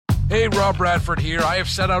Hey, Rob Bradford here. I have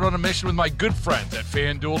set out on a mission with my good friends at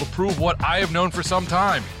FanDuel to prove what I have known for some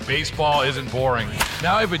time. Baseball isn't boring.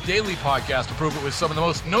 Now I have a daily podcast to prove it with some of the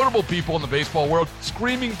most notable people in the baseball world,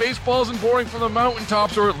 screaming baseball isn't boring from the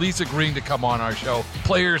mountaintops, or at least agreeing to come on our show.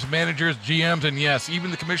 Players, managers, GMs, and yes, even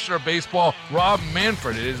the commissioner of baseball, Rob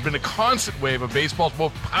Manfred. It has been a constant wave of baseball's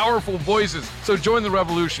most powerful voices. So join the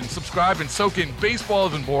revolution. Subscribe and soak in Baseball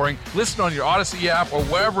Isn't Boring. Listen on your Odyssey app or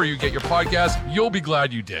wherever you get your podcasts. You'll be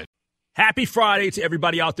glad you did. Happy Friday to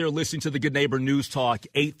everybody out there listening to the Good Neighbor News Talk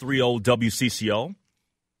 830 WCCO.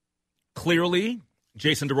 Clearly,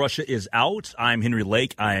 Jason Derusha is out. I'm Henry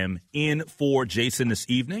Lake. I am in for Jason this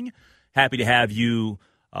evening. Happy to have you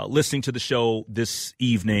listening to the show this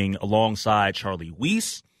evening alongside Charlie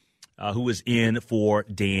Weiss, who is in for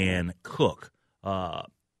Dan Cook. How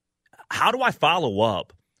do I follow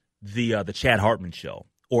up the Chad Hartman show?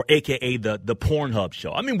 Or AKA the Pornhub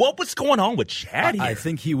show. I mean, what was going on with Chad here? I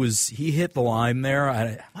think he hit the line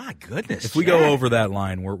there. My goodness, if Chad. we go over that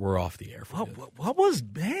line, we're off the air. What was,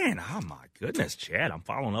 man? Oh my goodness, Chad! I'm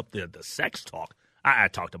following up the sex talk. I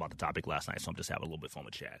talked about the topic last night, so I'm just having a little bit of fun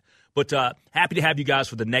with Chad. But happy to have you guys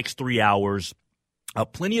for the next 3 hours.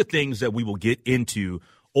 Plenty of things that we will get into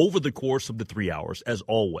over the course of the 3 hours, as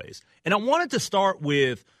always. And I wanted to start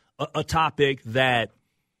with a topic that,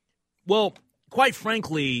 well, quite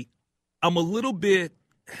frankly, I'm a little bit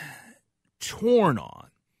torn on.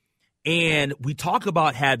 And we talk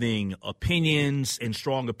about having opinions and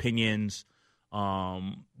strong opinions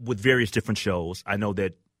with various different shows. I know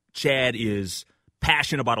that Chad is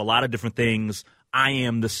passionate about a lot of different things. I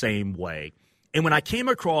am the same way. And when I came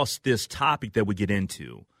across this topic that we get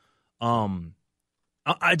into, it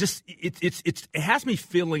has me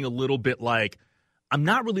feeling a little bit like I'm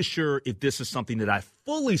not really sure if this is something that I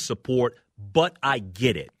fully support, but I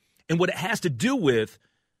get it. And what it has to do with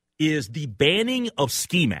is the banning of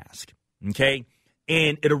ski mask, okay?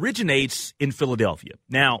 And it originates in Philadelphia.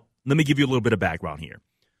 Now, let me give you a little bit of background here.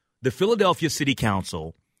 The Philadelphia City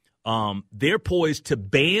Council, they're poised to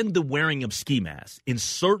ban the wearing of ski masks in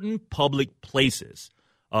certain public places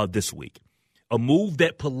this week, a move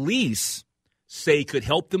that police say could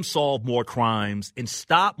help them solve more crimes and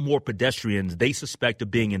stop more pedestrians they suspect of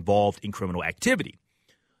being involved in criminal activity.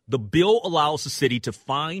 The bill allows the city to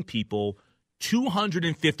fine people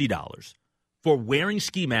 $250 for wearing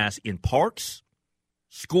ski masks in parks,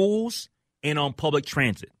 schools, and on public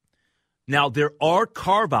transit. Now, there are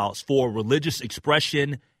carve-outs for religious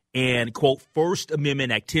expression and, quote, First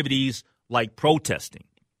Amendment activities like protesting.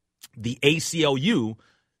 The ACLU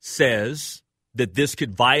says that this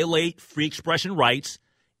could violate free expression rights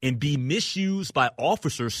and be misused by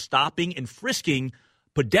officers stopping and frisking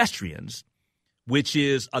pedestrians, which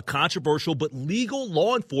is a controversial but legal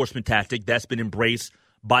law enforcement tactic that's been embraced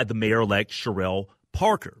by the mayor-elect Sherrell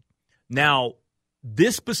Parker. Now,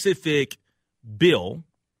 this specific bill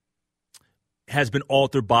has been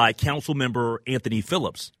authored by council member Anthony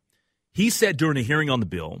Phillips. He said during a hearing on the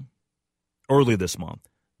bill earlier this month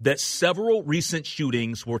that several recent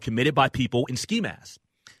shootings were committed by people in ski masks.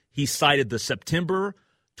 He cited the September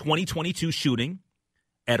 2022 shooting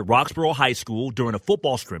at Roxborough High School during a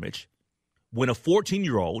football scrimmage when a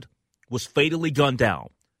 14-year-old was fatally gunned down.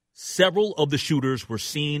 Several of the shooters were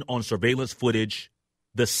seen on surveillance footage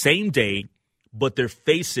the same day, but their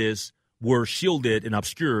faces were shielded and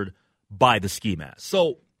obscured by the ski mask.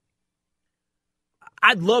 So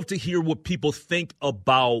I'd love to hear what people think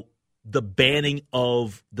about the banning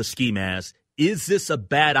of the ski mask. Is this a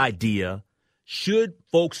bad idea? Should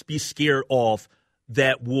folks be scared off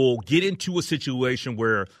that we'll get into a situation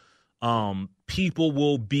where people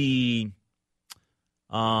will be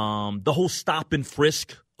the whole stop and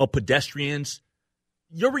frisk of pedestrians?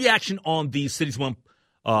 Your reaction on the Cities One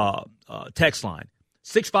text line,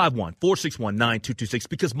 651-461-9226,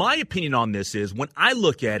 because my opinion on this is when I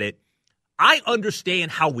look at it, I understand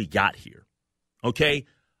how we got here, okay?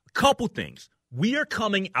 Couple things. We are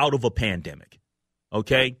coming out of a pandemic,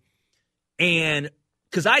 okay? And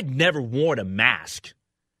because I'd never worn a mask,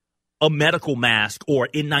 a medical mask or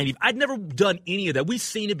N90. I'd never done any of that. We've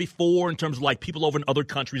seen it before in terms of like people over in other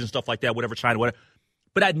countries and stuff like that, whatever, China, whatever.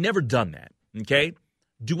 But I'd never done that, okay?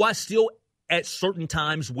 Do I still at certain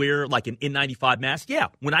times wear like an N95 mask? Yeah.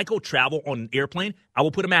 When I go travel on an airplane, I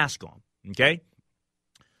will put a mask on, okay?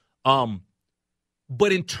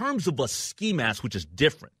 But in terms of a ski mask, which is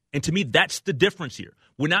different, and to me, that's the difference here.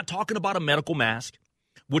 We're not talking about a medical mask.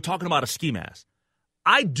 We're talking about a ski mask.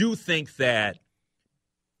 I do think that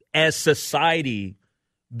as society,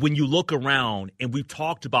 when you look around and we've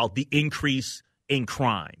talked about the increase in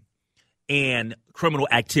crime and criminal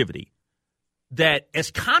activity, that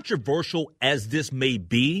as controversial as this may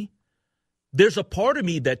be, there's a part of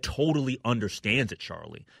me that totally understands it,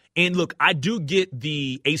 Charlie. And look, I do get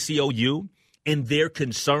the ACLU and their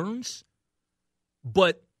concerns,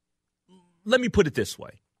 but let me put it this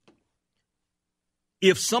way.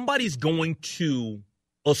 If somebody's going to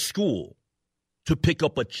a school to pick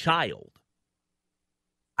up a child,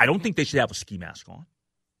 I don't think they should have a ski mask on,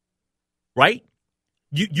 right?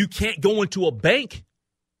 You can't go into a bank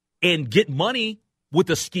and get money with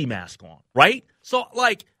a ski mask on, right? So,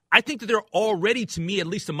 like, I think that there are already, to me, at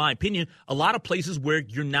least in my opinion, a lot of places where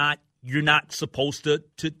you're not supposed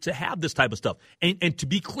to have this type of stuff. And to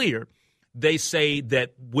be clear, they say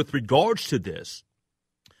that with regards to this,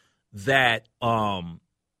 that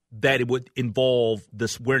it would involve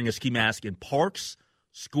this wearing a ski mask in parks,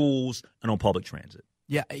 schools, and on public transit.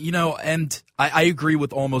 Yeah, and I agree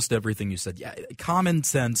with almost everything you said. Yeah, common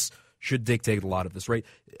sense should dictate a lot of this, right?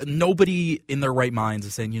 Nobody in their right minds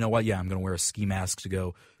is saying, you know what, yeah, I'm going to wear a ski mask to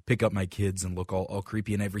go pick up my kids and look all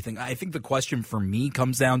creepy and everything. I think the question for me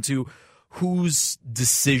comes down to whose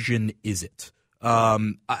decision is it?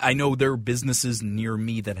 I know there are businesses near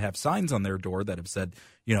me that have signs on their door that have said,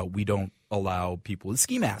 we don't allow people with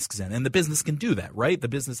ski masks in. And the business can do that, right? The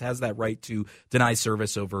business has that right to deny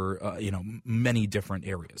service over, many different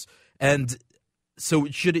areas. And so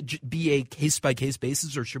should it be a case-by-case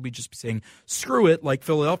basis, or should we just be saying, screw it, like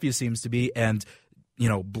Philadelphia seems to be, and,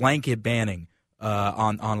 blanket banning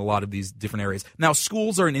on a lot of these different areas? Now,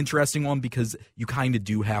 schools are an interesting one because you kind of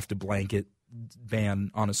do have to blanket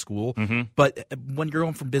ban on a school. Mm-hmm. But when you're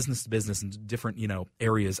going from business to business in different,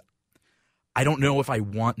 areas, I don't know if I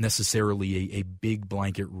want necessarily a big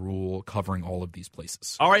blanket rule covering all of these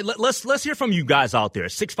places. All right, let's hear from you guys out there.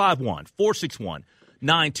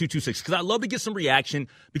 651-461-9226, because I'd love to get some reaction,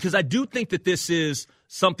 because I do think that this is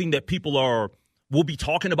something that people will be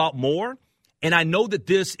talking about more. And I know that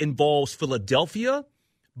this involves Philadelphia,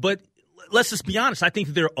 but let's just be honest. I think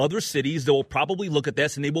that there are other cities that will probably look at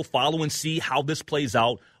this and they will follow and see how this plays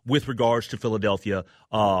out with regards to Philadelphia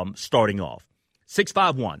starting off.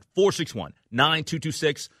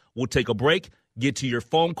 651-461-9226. We'll take a break. Get to your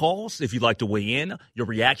phone calls if you'd like to weigh in. Your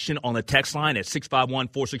reaction on the text line at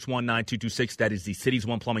 651-461-9226. That is the Cities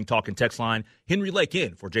One Plumbing Talk and text line. Henry Lake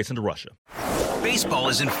in for Jason DeRusha. Baseball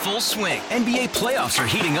is in full swing. NBA playoffs are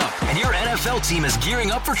heating up, and your NFL team is gearing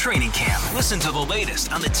up for training camp. Listen to the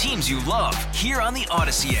latest on the teams you love here on the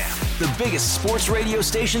Odyssey app. The biggest sports radio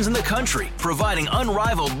stations in the country, providing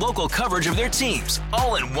unrivaled local coverage of their teams,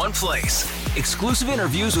 all in one place. Exclusive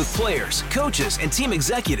interviews with players, coaches, and team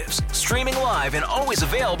executives, streaming live and always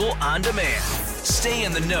available on demand. Stay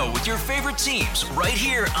in the know with your favorite teams right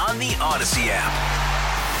here on the Odyssey app.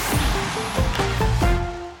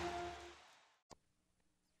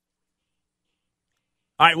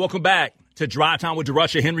 All right, welcome back to Drive Time with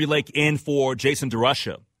DeRusha. Henry Lake in for Jason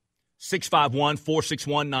DeRusha.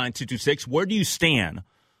 651-461-9226. Where do you stand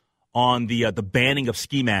on the banning of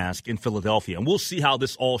ski mask in Philadelphia? And we'll see how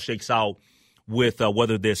this all shakes out with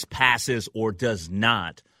whether this passes or does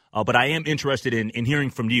not. But I am interested in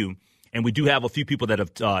hearing from you. And we do have a few people that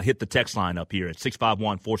have hit the text line up here at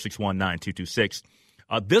 651-461-9226.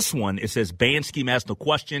 This one, it says, ban ski masks, no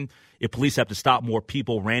question. If police have to stop more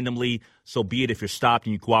people randomly, so be it. If you're stopped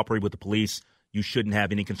and you cooperate with the police, you shouldn't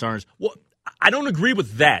have any concerns. Well, I don't agree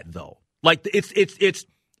with that, though. Like, it's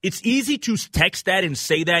easy to text that and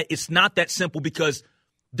say that. It's not that simple, because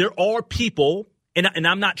there are people, and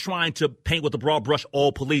I'm not trying to paint with a broad brush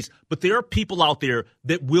all police, but there are people out there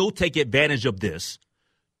that will take advantage of this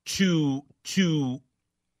to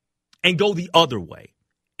and go the other way.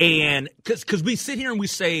 And because we sit here and we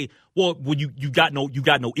say, well, you got no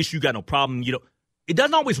issue, you got no problem. It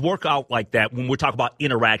doesn't always work out like that when we're talking about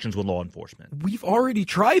interactions with law enforcement. We've already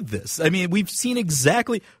tried this. I mean, we've seen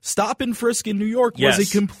exactly stop and frisk in New York was a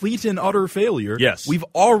complete and utter failure. Yes. We've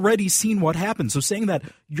already seen what happened. So saying that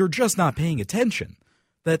you're just not paying attention,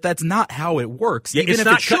 that's not how it works. Yeah, even it's if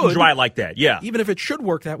not it should, cut and dry like that. Yeah. Even if it should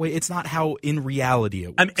work that way, it's not how in reality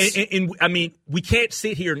it works. I mean, we can't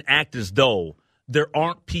sit here and act as though there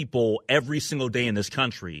aren't people every single day in this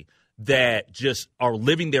country that just are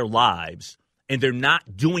living their lives and they're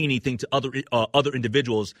not doing anything to other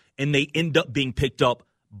individuals, and they end up being picked up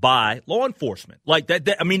by law enforcement. Like that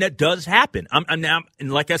does happen.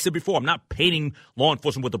 And like I said before, I'm not painting law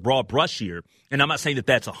enforcement with a broad brush here, and I'm not saying that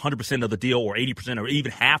that's 100% of the deal or 80% or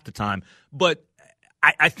even half the time, but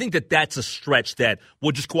I think that that's a stretch that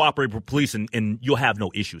we'll just cooperate with police and you'll have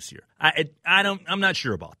no issues here. I'm not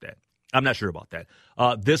sure about that.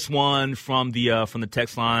 This one from the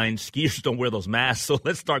text line: skiers don't wear those masks, so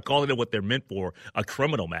let's start calling it what they're meant for, a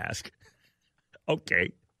criminal mask.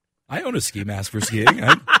 Okay. I own a ski mask for skiing.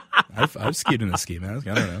 I've skied in a ski mask.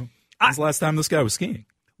 I don't know. When's the last time this guy was skiing?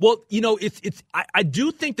 Well, I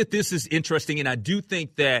do think that this is interesting, and I do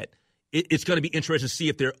think that it's going to be interesting to see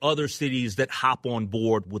if there are other cities that hop on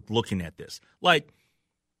board with looking at this. Like,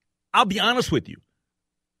 I'll be honest with you.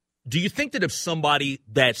 Do you think that if somebody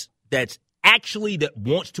that's actually that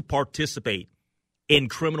wants to participate in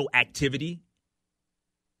criminal activity,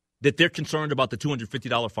 that they're concerned about the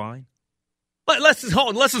 $250 fine? But let's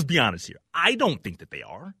just be honest here. I don't think that they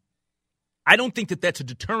are. I don't think that that's a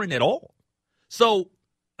deterrent at all. So,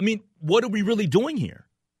 I mean, what are we really doing here?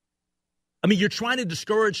 I mean, you're trying to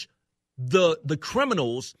discourage the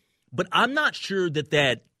criminals, but I'm not sure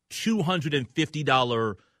that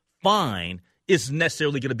 $250 fine is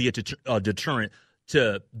necessarily going to be a deterrent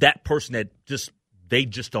to that person that they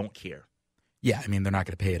just don't care. Yeah, I mean, they're not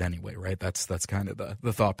going to pay it anyway, right? That's kind of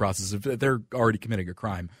the thought process. If they're already committing a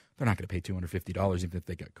crime, they're not going to pay $250 even if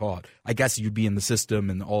they get caught. I guess you'd be in the system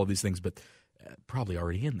and all of these things, but probably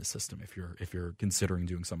already in the system if you're considering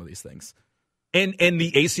doing some of these things. And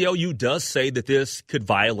the ACLU does say that this could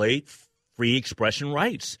violate free expression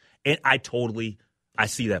rights, and I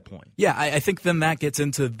see that point. Yeah, I think then that gets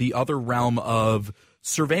into the other realm of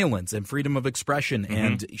surveillance and freedom of expression. Mm-hmm.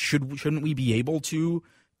 And shouldn't we be able to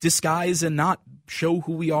disguise and not show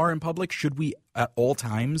who we are in public? Should we at all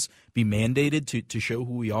times be mandated to show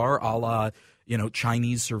who we are, a la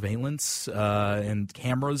Chinese surveillance and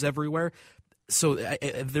cameras everywhere? So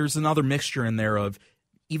there's another mixture in there of,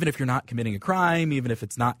 even if you're not committing a crime, even if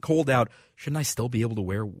it's not cold out, shouldn't I still be able to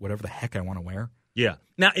wear whatever the heck I want to wear? Yeah.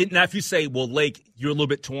 Now, if you say, well, Lake, you're a little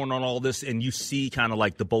bit torn on all this and you see kind of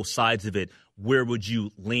like the both sides of it, where would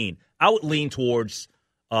you lean? I would lean towards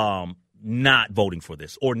not voting for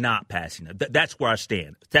this or not passing it. That's where I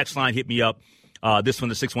stand. Text line hit me up. This one,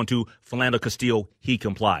 the 612, Philando Castile, he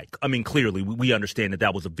complied. I mean, clearly, we understand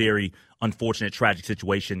that was a very unfortunate, tragic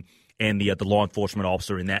situation, and the law enforcement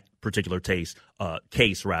officer in that particular case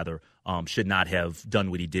should not have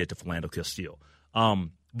done what he did to Philando Castile.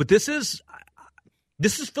 But this is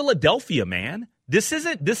Philadelphia, man. This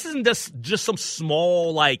isn't just some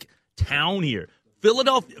small like town here.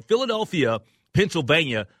 Philadelphia,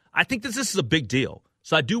 Pennsylvania. I think this is a big deal.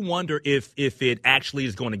 So I do wonder if it actually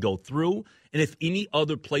is going to go through, and if any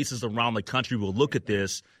other places around the country will look at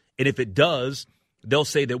this, and if it does, they'll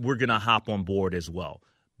say that we're going to hop on board as well.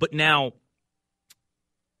 But now,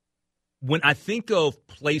 when I think of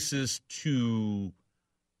places to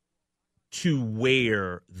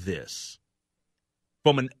wear this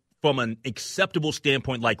from an acceptable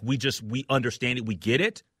standpoint, like we understand it, we get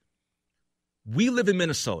it. We live in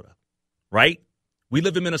Minnesota, right? We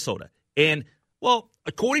live in Minnesota, and well,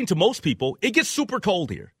 according to most people, it gets super cold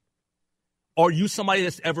here. Are you somebody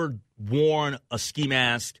that's ever worn a ski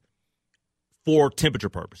mask for temperature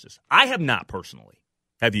purposes? I have not personally.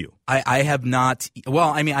 Have you? I have not. Well,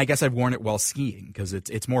 I mean, I guess I've worn it while skiing because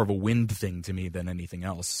it's more of a wind thing to me than anything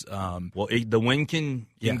else. The wind can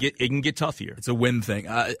get tough here. It's a wind thing.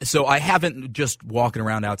 So I haven't just walking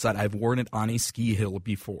around outside. I've worn it on a ski hill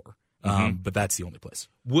before, but that's the only place.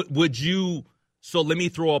 Would you? So let me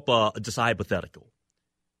throw up just a hypothetical.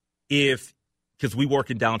 Because we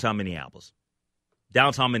work in downtown Minneapolis,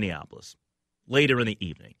 later in the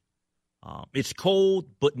evening, it's cold,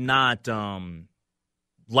 but not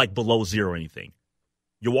like below zero or anything.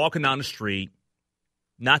 You're walking down the street,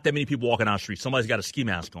 not that many people walking down the street. Somebody's got a ski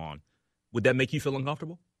mask on. Would that make you feel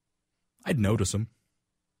uncomfortable? I'd notice them.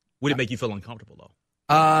 Would it make you feel uncomfortable,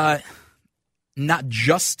 though? Not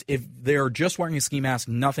just if they're just wearing a ski mask,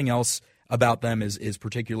 nothing else about them is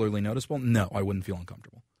particularly noticeable. No, I wouldn't feel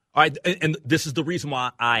uncomfortable. All right, and this is the reason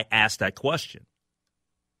why I asked that question,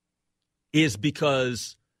 is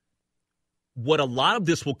because what a lot of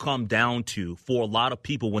this will come down to for a lot of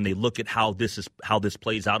people when they look at how this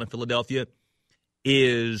plays out in Philadelphia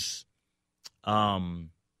is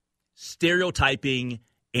stereotyping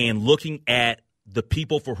and looking at the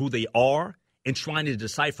people for who they are and trying to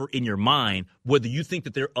decipher in your mind whether you think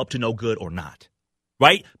that they're up to no good or not,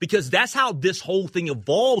 right? Because that's how this whole thing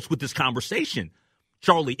evolves with this conversation,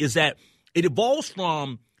 Charlie, is that it evolves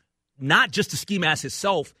from not just the ski mask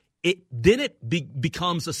itself. It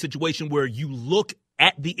becomes a situation where you look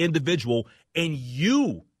at the individual and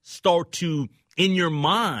you start to, in your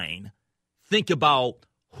mind, think about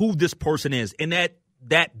who this person is, and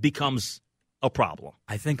that becomes a problem.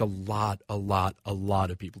 I think a lot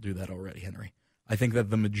of people do that already, Henry. I think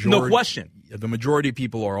that the majority, no question, the majority of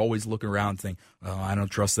people are always looking around and saying, "Oh, I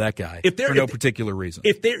don't trust that guy," for no particular reason.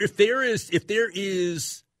 If there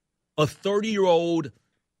is a 30-year-old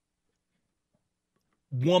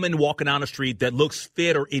woman walking down the street that looks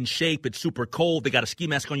fit or in shape, it's super cold, they got a ski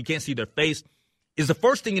mask on, you can't see their face, is the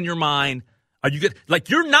first thing in your mind, Are you good? Like,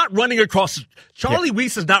 you're not running across. Charlie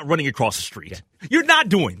Weiss is not running across the street. Yeah. You're not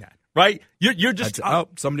doing that, right? You're just.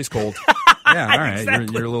 Somebody's cold. Yeah, all right.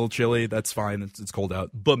 Exactly. You're a little chilly. That's fine. It's cold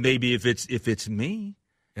out. But maybe if it's me,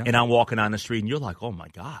 and I'm walking down the street, and you're like, oh my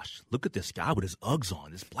gosh, look at this guy with his Uggs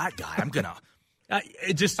on. This black guy. I'm gonna. I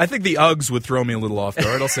think the Uggs would throw me a little off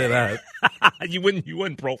guard. I'll say that. You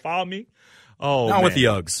wouldn't profile me. Oh, not man. with the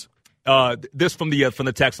Uggs. This from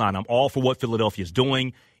the text line. I'm all for what Philadelphia is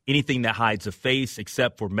doing. Anything that hides a face,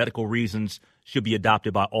 except for medical reasons, should be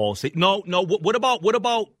adopted by all. No. What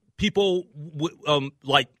about people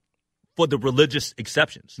like for the religious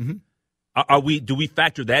exceptions? Mm-hmm. Do we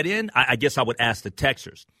factor that in? I guess I would ask the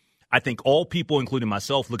texters. I think all people, including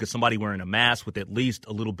myself, look at somebody wearing a mask with at least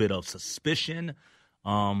a little bit of suspicion.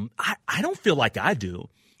 I don't feel like I do,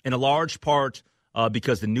 in a large part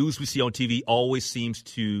because the news we see on TV always seems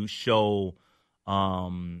to show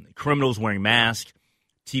criminals wearing masks.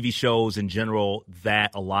 TV shows in general,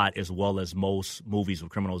 that a lot, as well as most movies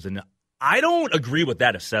with criminals. And I don't agree with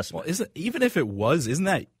that assessment. Well, even if it was, isn't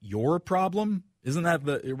that your problem? Isn't that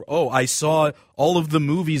I saw all of the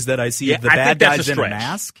movies that I see the bad guys in a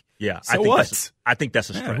mask? Yeah. So what? I think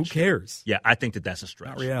that's a stretch. Who cares? Yeah, I think that's a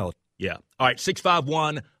stretch. Not reality. Yeah. All right,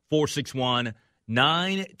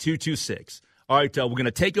 651-461-9226. All right, we're going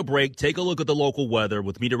to take a break, take a look at the local weather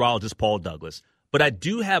with meteorologist Paul Douglas. But I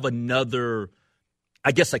do have another,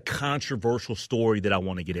 I guess, a controversial story that I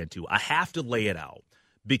want to get into. I have to lay it out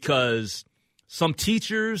because some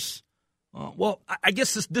teachers, I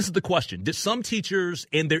guess this is the question. Did some teachers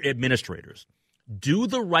and their administrators do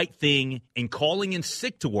the right thing in calling in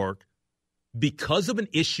sick to work because of an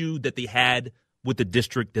issue that they had with the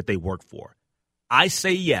district that they work for? I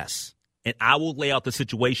say yes, and I will lay out the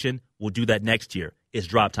situation. We'll do that next year. It's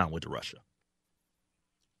Drive Time with Derusha.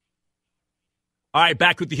 All right,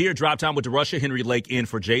 back with you here. Drive Time with Derusha. Henry Lake in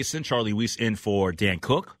for Jason. Charlie Weiss in for Dan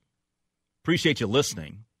Cook. Appreciate you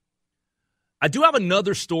listening. I do have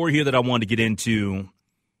another story here that I wanted to get into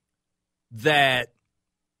that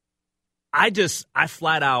I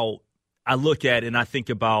flat out, I look at and I think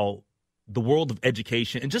about the world of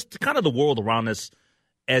education and just kind of the world around us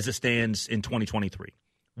as it stands in 2023.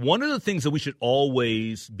 One of the things that we should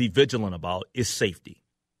always be vigilant about is safety,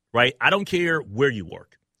 right? I don't care where you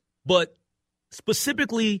work, but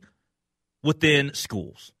specifically within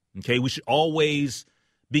schools, okay? We should always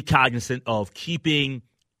be cognizant of keeping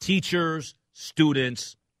teachers,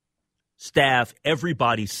 students, staff,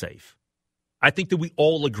 everybody safe. I think that we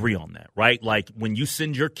all agree on that, right? Like when you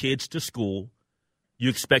send your kids to school, you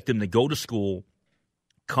expect them to go to school,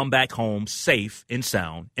 come back home safe and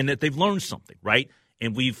sound, and that they've learned something, right?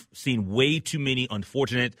 And we've seen way too many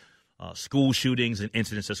unfortunate school shootings and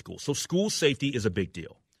incidents at school. So school safety is a big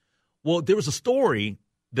deal. Well, there was a story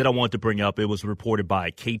that I wanted to bring up. It was reported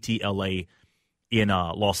by KTLA in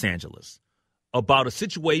Los Angeles about a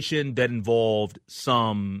situation that involved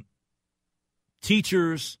some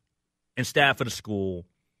teachers and staff at a school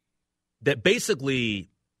that basically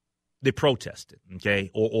they protested, okay,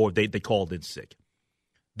 or they called in sick.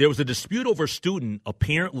 There was a dispute over a student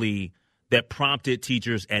apparently that prompted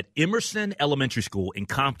teachers at Emerson Elementary School in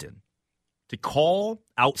Compton to call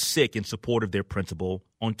out sick in support of their principal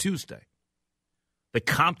on Tuesday. The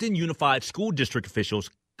Compton Unified School District officials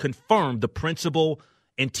confirmed the principal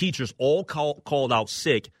and teachers all called out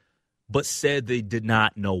sick, but said they did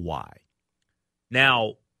not know why.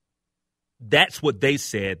 Now, that's what they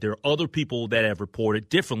said. There are other people that have reported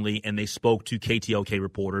differently, and they spoke to KTLK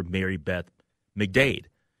reporter Mary Beth McDade,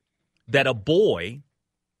 that a boy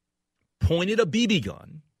pointed a BB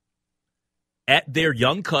gun at their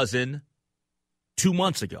young cousin 2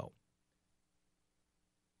 months ago.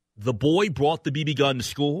 The boy brought the BB gun to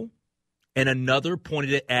school, and another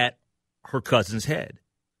pointed it at her cousin's head.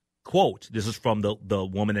 Quote, this is from the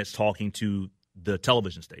woman that's talking to the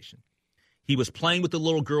television station. He was playing with a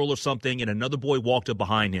little girl or something, and another boy walked up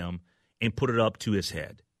behind him and put it up to his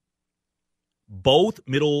head. Both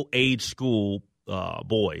middle-aged school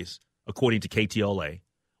boys, according to KTLA,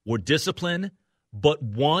 were disciplined, but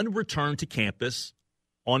one returned to campus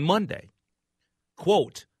on Monday.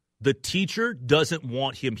 Quote, the teacher doesn't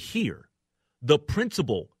want him here. The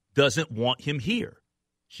principal doesn't want him here,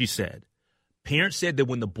 she said. Parents said that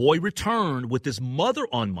when the boy returned with his mother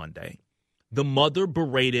on Monday, the mother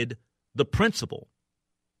berated the principal.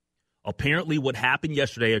 Apparently what happened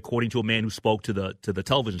yesterday, according to a man who spoke to the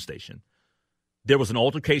television station, there was an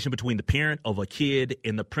altercation between the parent of a kid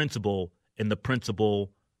and the principal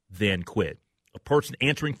then quit. A person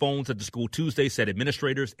answering phones at the school Tuesday said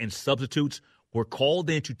administrators and substitutes were called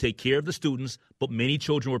in to take care of the students, but many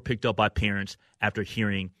children were picked up by parents after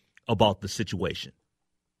hearing about the situation.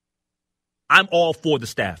 I'm all for the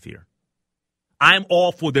staff here. I'm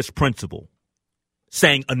all for this principal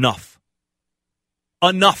saying enough.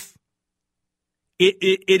 Enough.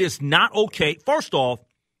 It is not okay. First off,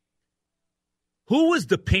 who is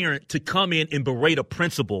the parent to come in and berate a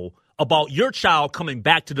principal about your child coming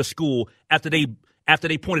back to the school after they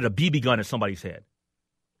pointed a BB gun at somebody's head?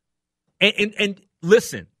 And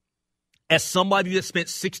listen, as somebody that spent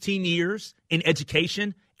 16 years in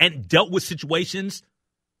education and dealt with situations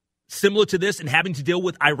similar to this and having to deal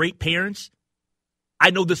with irate parents,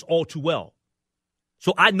 I know this all too well.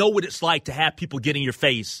 So I know what it's like to have people get in your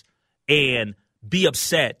face and be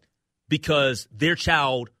upset because their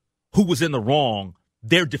child who was in the wrong,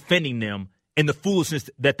 they're defending them and the foolishness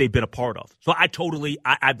that they've been a part of. So I've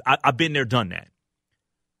been there, done that.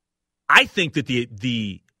 I think that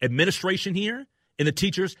the administration here and the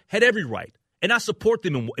teachers had every right, and I support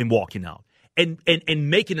them in walking out and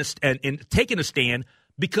making and taking a stand,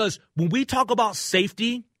 because when we talk about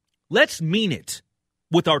safety, let's mean it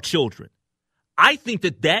with our children. I think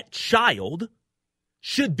that child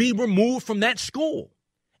should be removed from that school.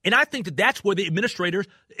 And I think that that's where the administrator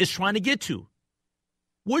is trying to get to.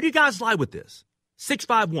 Where do you guys lie with this?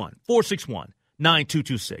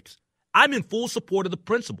 651-461-9226. I'm in full support of the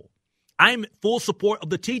principal. I'm in full support of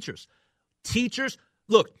the teachers. Teachers,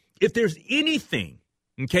 look, if there's anything,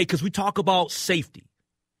 okay, because we talk about safety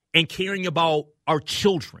and caring about our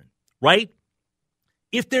children, right?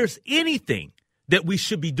 If there's anything that we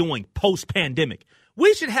should be doing post-pandemic,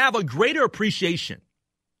 we should have a greater appreciation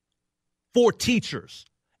for teachers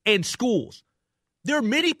and schools. There are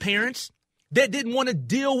many parents that didn't want to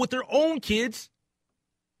deal with their own kids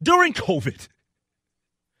during COVID,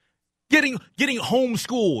 getting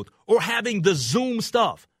homeschooled or having the Zoom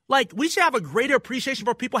stuff. Like, we should have a greater appreciation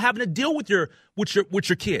for people having to deal with your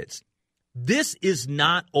kids. This is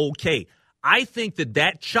not okay. I think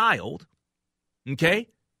that child, okay,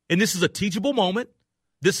 and this is a teachable moment.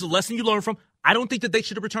 This is a lesson you learn from. I don't think that they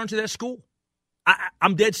should have returned to that school.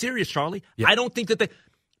 I'm dead serious, Charlie. Yeah. I don't think that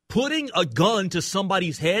putting a gun to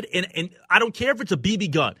somebody's head, and I don't care if it's a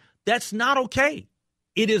BB gun, that's not okay.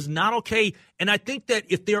 It is not okay. And I think that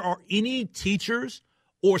if there are any teachers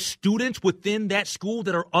or students within that school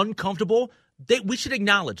that are uncomfortable, we should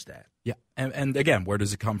acknowledge that. Yeah. And again, where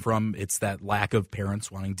does it come from? It's that lack of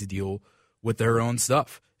parents wanting to deal with their own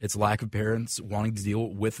stuff. It's lack of parents wanting to deal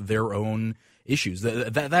with their own issues.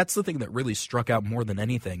 That's the thing that really struck out more than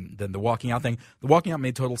anything than the walking out thing. The walking out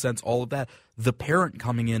made total sense, all of that. The parent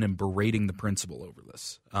coming in and berating the principal over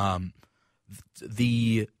this. What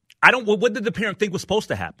did the parent think was supposed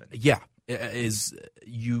to happen? Yeah.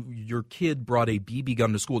 Your kid brought a BB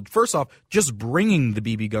gun to school. First off, just bringing the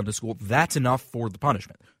BB gun to school, that's enough for the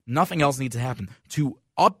punishment. Nothing else needs to happen. To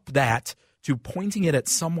up that to pointing it at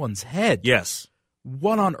someone's head. Yes.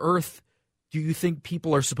 What on earth do you think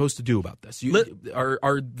people are supposed to do about this?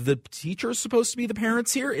 Are the teachers supposed to be the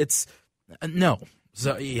parents here? It's no.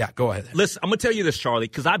 So, yeah, go ahead. Listen, I'm going to tell you this, Charlie,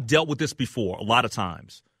 because I've dealt with this before a lot of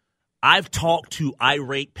times. I've talked to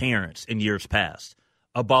irate parents in years past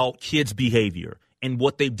about kids' behavior and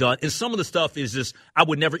what they've done. And some of the stuff is just, I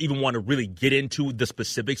would never even want to really get into the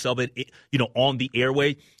specifics of it, on the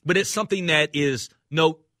airway. But it's something that is,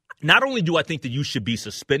 not only do I think that you should be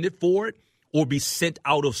suspended for it or be sent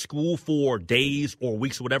out of school for days or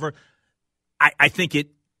weeks or whatever, I think it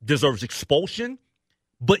deserves expulsion,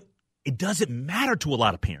 but it doesn't matter to a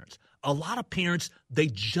lot of parents. A lot of parents, they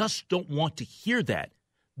just don't want to hear that.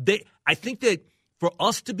 I think that for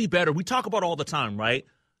us to be better, we talk about all the time, right?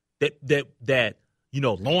 That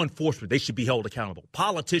law enforcement, they should be held accountable.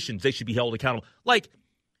 Politicians, they should be held accountable. Like,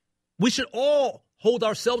 we should all hold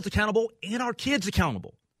ourselves accountable and our kids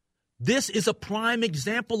accountable. This is a prime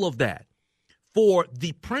example of that. For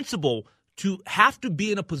the principal to have to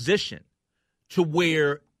be in a position to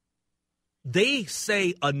where they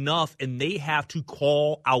say enough and they have to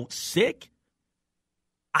call out sick,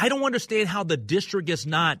 I don't understand how the district is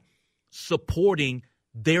not supporting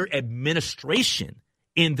their administration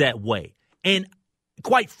in that way. And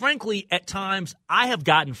quite frankly, at times, I have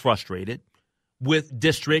gotten frustrated with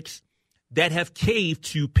districts that have caved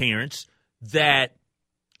to parents that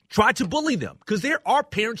try to bully them, because there are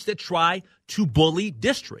parents that try to bully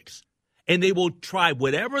districts, and they will try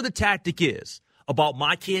whatever the tactic is about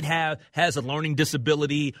my kid has a learning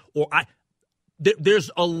disability, or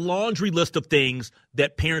there's a laundry list of things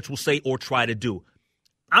that parents will say or try to do.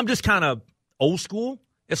 I'm just kind of old school.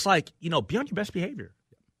 It's like, be on your best behavior,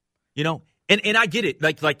 and I get it.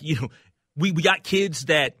 We got kids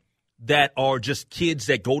that are just kids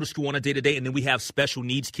that go to school on a day to day, and then we have special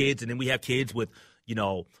needs kids, and then we have kids with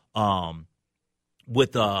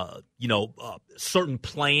certain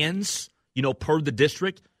plans, per the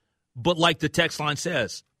district. But like the text line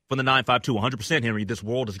says from the 952, 100%, Henry, this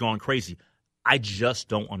world has gone crazy. I just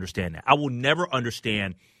don't understand that. I will never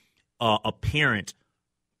understand a parent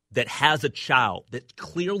that has a child that's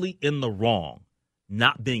clearly in the wrong,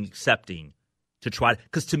 not being accepting to try.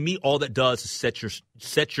 Because to me, all that does is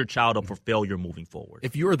set your child up for failure moving forward.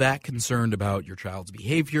 If you're that concerned about your child's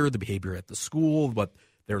behavior, the behavior at the school, what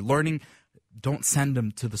they're learning, don't send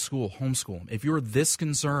them to the school, homeschool them. If you're this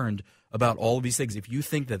concerned about all of these things, if you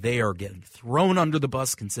think that they are getting thrown under the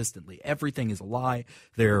bus consistently, everything is a lie,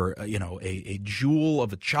 they're a jewel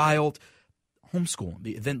of a child,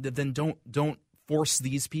 homeschool them. Then don't force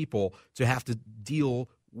these people to have to deal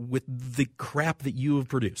with the crap that you have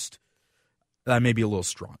produced. That may be a little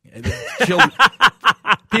strong.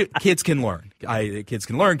 Kids can learn. Kids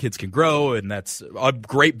can learn. Kids can grow, and that's a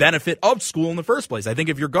great benefit of school in the first place. I think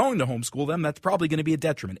if you're going to homeschool them, that's probably going to be a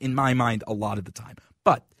detriment, in my mind, a lot of the time.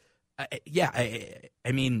 But,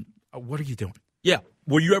 I mean, what are you doing? Yeah.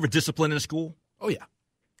 Were you ever disciplined in school? Oh, yeah.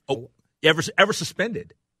 Oh, ever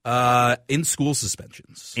suspended? In school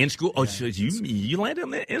suspensions. In school? Oh, so you landed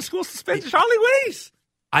on the in school suspension, Charlie Weiss?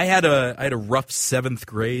 I had a rough 7th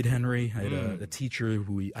grade, Henry. I had a teacher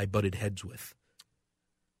who I butted heads with.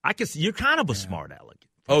 I guess you're kind of a smart aleck.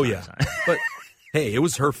 Oh, yeah. But, hey, it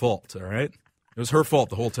was her fault, all right? It was her fault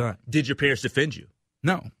the whole time. Did your parents defend you?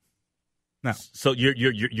 No. So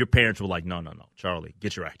your parents were like, no, Charlie,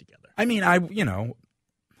 get your act together. I mean,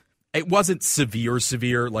 it wasn't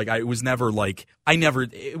severe. Like, it was never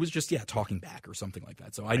it was just, talking back or something like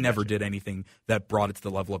that. So I never did anything that brought it to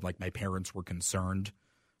the level of, like, my parents were concerned.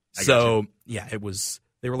 So, it was,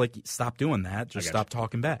 they were like, stop doing that. Just stop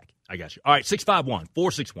talking back. I got you. All right,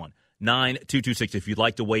 651-461-9226 if you'd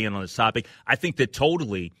like to weigh in on this topic. I think that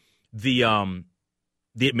totally the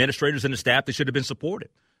administrators and the staff, they should have been supported.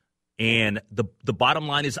 And the bottom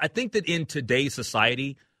line is I think that in today's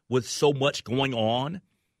society with so much going on,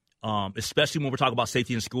 especially when we're talking about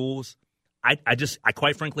safety in schools, I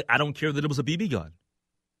quite frankly, I don't care that it was a BB gun.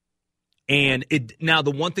 And now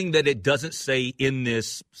the one thing that it doesn't say in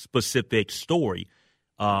this specific story,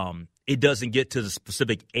 it doesn't get to the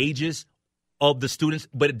specific ages of the students,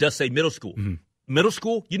 but it does say middle school. Mm-hmm. Middle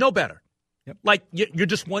school, you know better. Yep. Like you're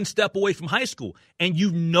just one step away from high school, and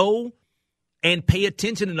and pay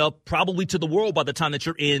attention enough probably to the world by the time that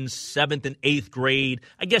you're in 7th and 8th grade.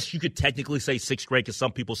 I guess you could technically say 6th grade because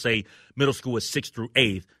some people say middle school is 6th through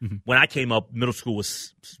 8th. Mm-hmm. When I came up, middle school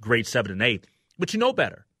was grade 7 and 8. But you know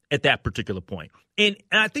better at that particular point. And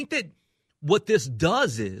I think that what this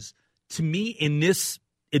does is, to me, in this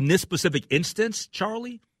specific instance,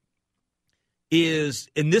 Charlie, and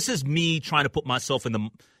this is me trying to put myself in the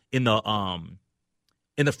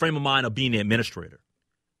frame of mind of being the administrator.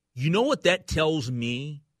 You know what that tells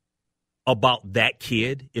me about that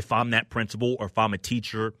kid, if I'm that principal or if I'm a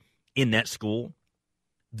teacher in that school?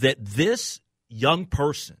 That this young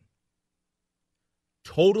person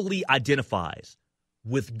totally identifies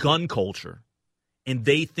with gun culture, and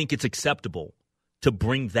they think it's acceptable to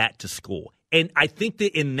bring that to school. And I think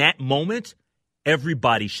that in that moment,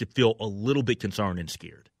 everybody should feel a little bit concerned and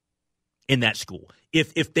scared in that school.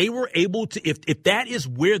 If they were able to, if that is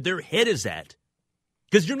where their head is at,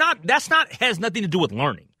 because has nothing to do with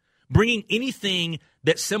learning. Bringing anything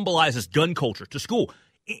that symbolizes gun culture to school.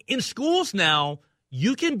 In schools now,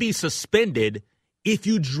 you can be suspended if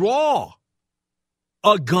you draw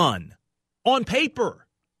a gun on paper,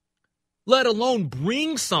 let alone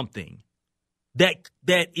bring something that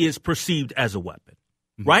is perceived as a weapon,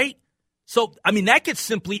 right? So, I mean, that could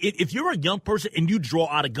simply, if you're a young person and you draw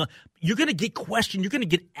out a gun, you're going to get questioned. You're going to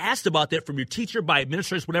get asked about that from your teacher, by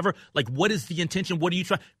administrators, whatever. Like, what is the intention? What are you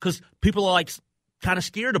trying? Because people are, like, kind of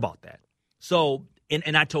scared about that. So,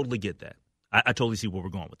 and I totally get that. I totally see where we're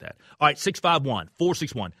going with that. All right,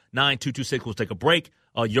 651-461-9226. We'll take a break.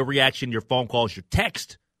 Your reaction, your phone calls, your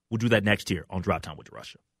text. We'll do that next here on Drive Time with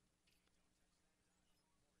Derusha.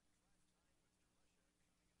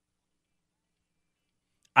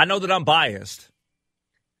 I know that I'm biased.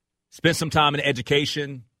 Spent some time in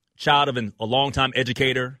education, child of a longtime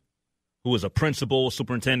educator who was a principal,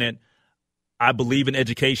 superintendent. I believe in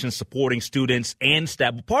education, supporting students and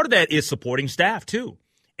staff. But part of that is supporting staff, too,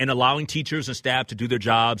 and allowing teachers and staff to do their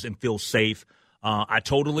jobs and feel safe. I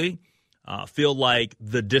totally feel like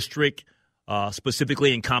the district,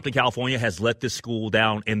 specifically in Compton, California, has let this school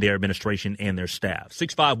down in their administration and their staff.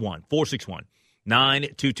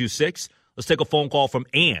 651-461-9226. Let's take a phone call from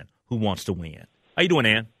Ann, who wants to weigh in. How you doing,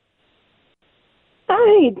 Ann?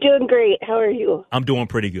 Hi, doing great. How are you? I'm doing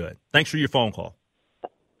pretty good. Thanks for your phone call.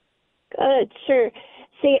 Good, sure.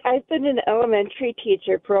 See, I've been an elementary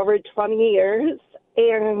teacher for over 20 years,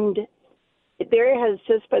 and there has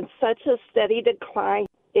just been such a steady decline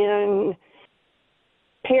in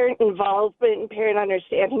parent involvement and parent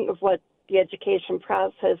understanding of what the education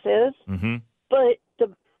process is. Mm-hmm. But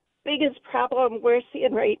the biggest problem we're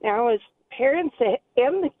seeing right now is parents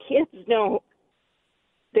and the kids know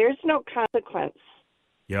there's no consequence.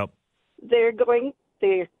 Yep. They're going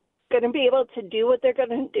to be able to do what they're going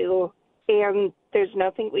to do, and there's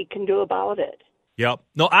nothing we can do about it. Yep.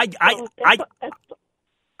 No, I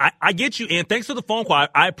get you, Ann. Thanks for the phone call.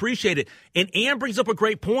 I appreciate it. And Ann brings up a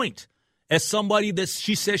great point. As somebody that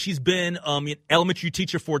she says she's been an elementary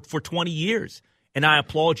teacher for 20 years, and I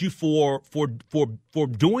applaud you for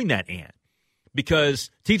doing that, Ann, because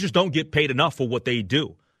teachers don't get paid enough for what they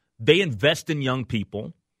do. They invest in young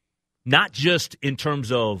people, not just in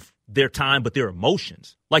terms of their time, but their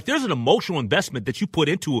emotions. Like, there's an emotional investment that you put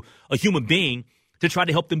into a human being to try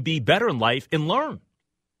to help them be better in life and learn.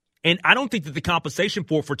 And I don't think that the compensation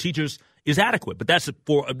for teachers is adequate, but that's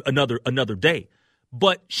for another day.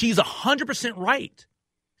 But she's 100% right,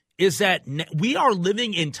 is that we are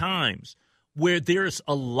living in times where there's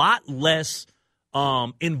a lot less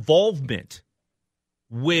involvement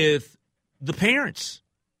with the parents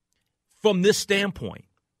from this standpoint.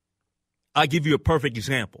 I'll give you a perfect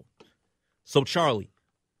example. So, Charlie,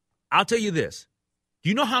 I'll tell you this. Do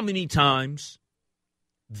you know how many times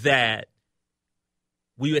that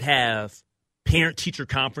we would have parent-teacher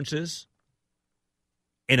conferences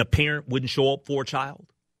and a parent wouldn't show up for a child?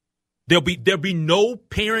 There'll be no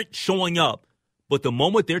parent showing up, but the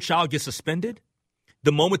moment their child gets suspended,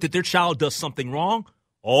 the moment that their child does something wrong,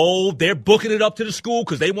 they're booking it up to the school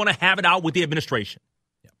because they want to have it out with the administration.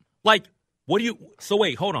 Yeah. Like, wait,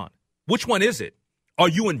 hold on. Which one is it? Are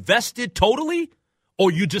you invested totally, or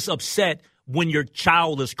are you just upset when your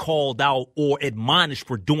child is called out or admonished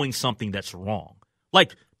for doing something that's wrong?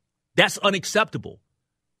 Like, that's unacceptable.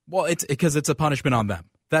 Well, it's because it's a punishment on them.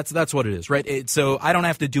 That's what it is, right? So I don't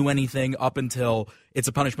have to do anything up until it's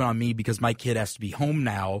a punishment on me because my kid has to be home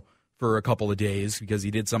now for a couple of days because he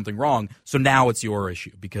did something wrong. So now it's your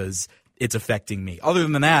issue because it's affecting me. Other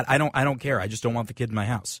than that, I don't care. I just don't want the kid in my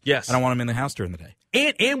house. Yes. I don't want him in the house during the day.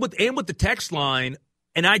 And with the text line,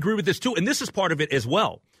 and I agree with this too, and this is part of it as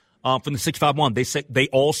well. From the 651, they say they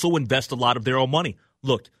also invest a lot of their own money.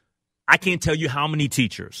 Look, I can't tell you how many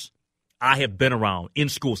teachers I have been around in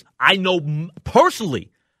schools. I know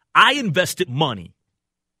personally, I invested money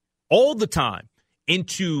all the time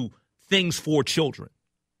into things for children.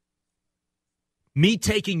 Me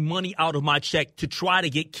taking money out of my check to try to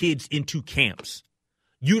get kids into camps.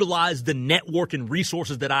 Utilize the network and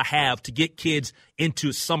resources that I have to get kids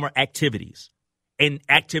into summer activities and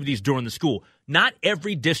activities during the school. Not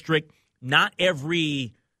every district, not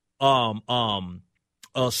every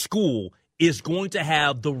school is going to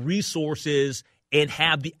have the resources and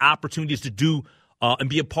have the opportunities to do and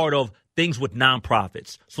be a part of things with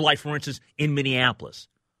nonprofits. So, like, for instance, in Minneapolis,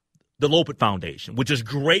 the Lopet Foundation, which is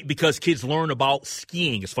great because kids learn about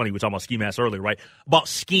skiing. It's funny, we were talking about ski masks earlier, right? About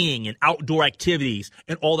skiing and outdoor activities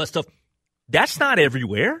and all that stuff. That's not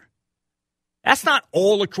everywhere. That's not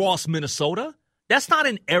all across Minnesota. That's not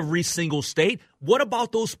in every single state. What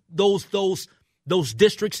about those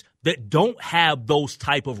districts that don't have those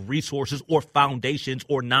type of resources or foundations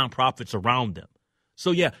or nonprofits around them?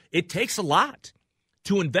 So, yeah, it takes a lot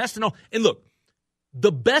to invest in all. And look,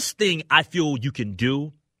 the best thing I feel you can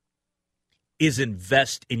do is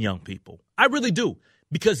invest in young people. I really do.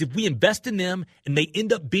 Because if we invest in them and they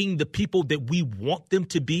end up being the people that we want them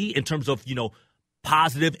to be in terms of,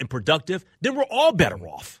 positive and productive, then we're all better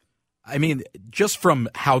off. I mean, just from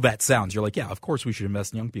how that sounds, you're like, yeah, of course we should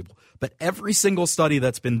invest in young people. But every single study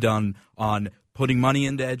that's been done on putting money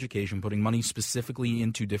into education, putting money specifically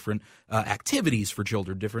into different activities for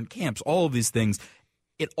children, different camps, all of these things,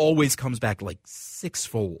 it always comes back like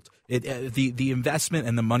sixfold. The investment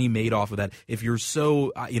and the money made off of that, if you're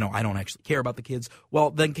so, I don't actually care about the kids,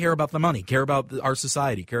 well, then care about the money, care about our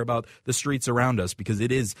society, care about the streets around us, because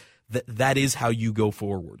it is that is how you go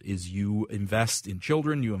forward, is you invest in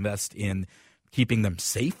children, you invest in keeping them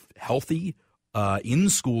safe, healthy, in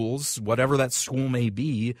schools, whatever that school may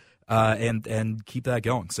be, and keep that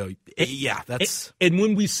going. So, yeah, that's... And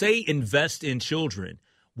when we say invest in children,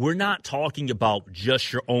 we're not talking about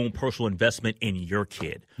just your own personal investment in your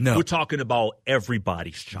kid. No. We're talking about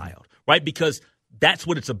everybody's child, right? Because that's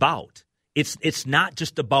what it's about. It's not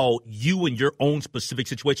just about you and your own specific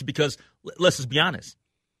situation, because let's just be honest.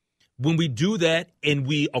 When we do that and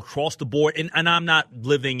we across the board, and I'm not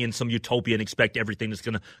living in some utopia and expect everything is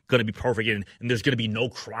gonna be perfect and there's gonna be no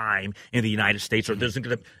crime in the United States, or there's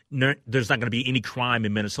not gonna be any crime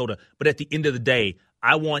in Minnesota. But at the end of the day,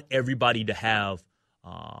 I want everybody to have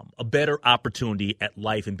a better opportunity at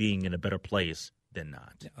life and being in a better place than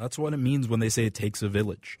not. Yeah, that's what it means when they say it takes a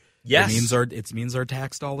village. Yes. It means our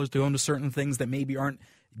tax dollars go into certain things that maybe aren't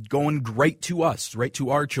going right to us, right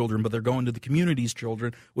to our children, but they're going to the community's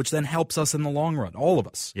children, which then helps us in the long run, all of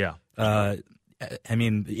us. Yeah. I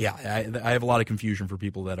have a lot of confusion for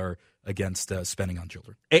people that are against spending on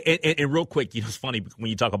children. And real quick, it's funny when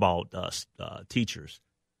you talk about teachers.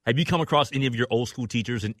 Have you come across any of your old school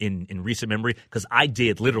teachers in recent memory? Because I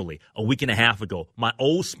did literally a week and a half ago. My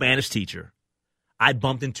old Spanish teacher, I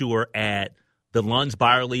bumped into her at the Lunds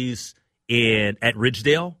Byerly's at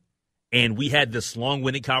Ridgedale, and we had this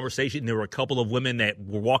long-winded conversation. There were a couple of women that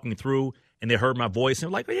were walking through, and they heard my voice,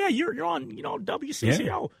 and were like, "Oh yeah, you're on,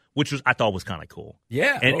 WCCO," which I thought was kind of cool.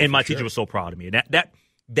 Yeah, and my teacher was so proud of me, and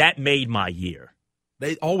that made my year.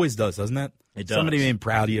 It always does, doesn't it? It does. Somebody being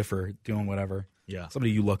proud of you for doing whatever. Yeah,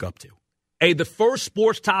 somebody you look up to. Hey, the first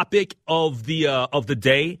sports topic of the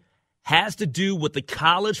day has to do with the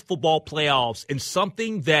college football playoffs and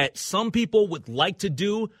something that some people would like to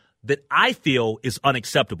do that I feel is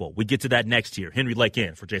unacceptable. We get to that next year. Henry Lake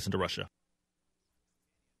in for Jason Derusha.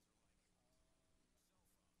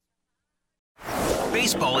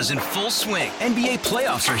 Baseball is in full swing. NBA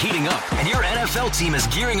playoffs are heating up, and your NFL team is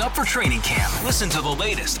gearing up for training camp. Listen to the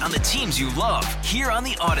latest on the teams you love here on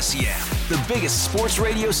the Odyssey app. The biggest sports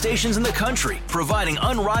radio stations in the country, providing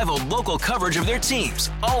unrivaled local coverage of their teams,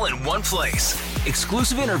 all in one place.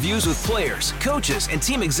 Exclusive interviews with players, coaches, and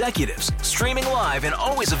team executives, streaming live and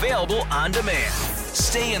always available on demand.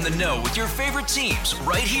 Stay in the know with your favorite teams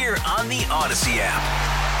right here on the Odyssey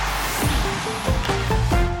app.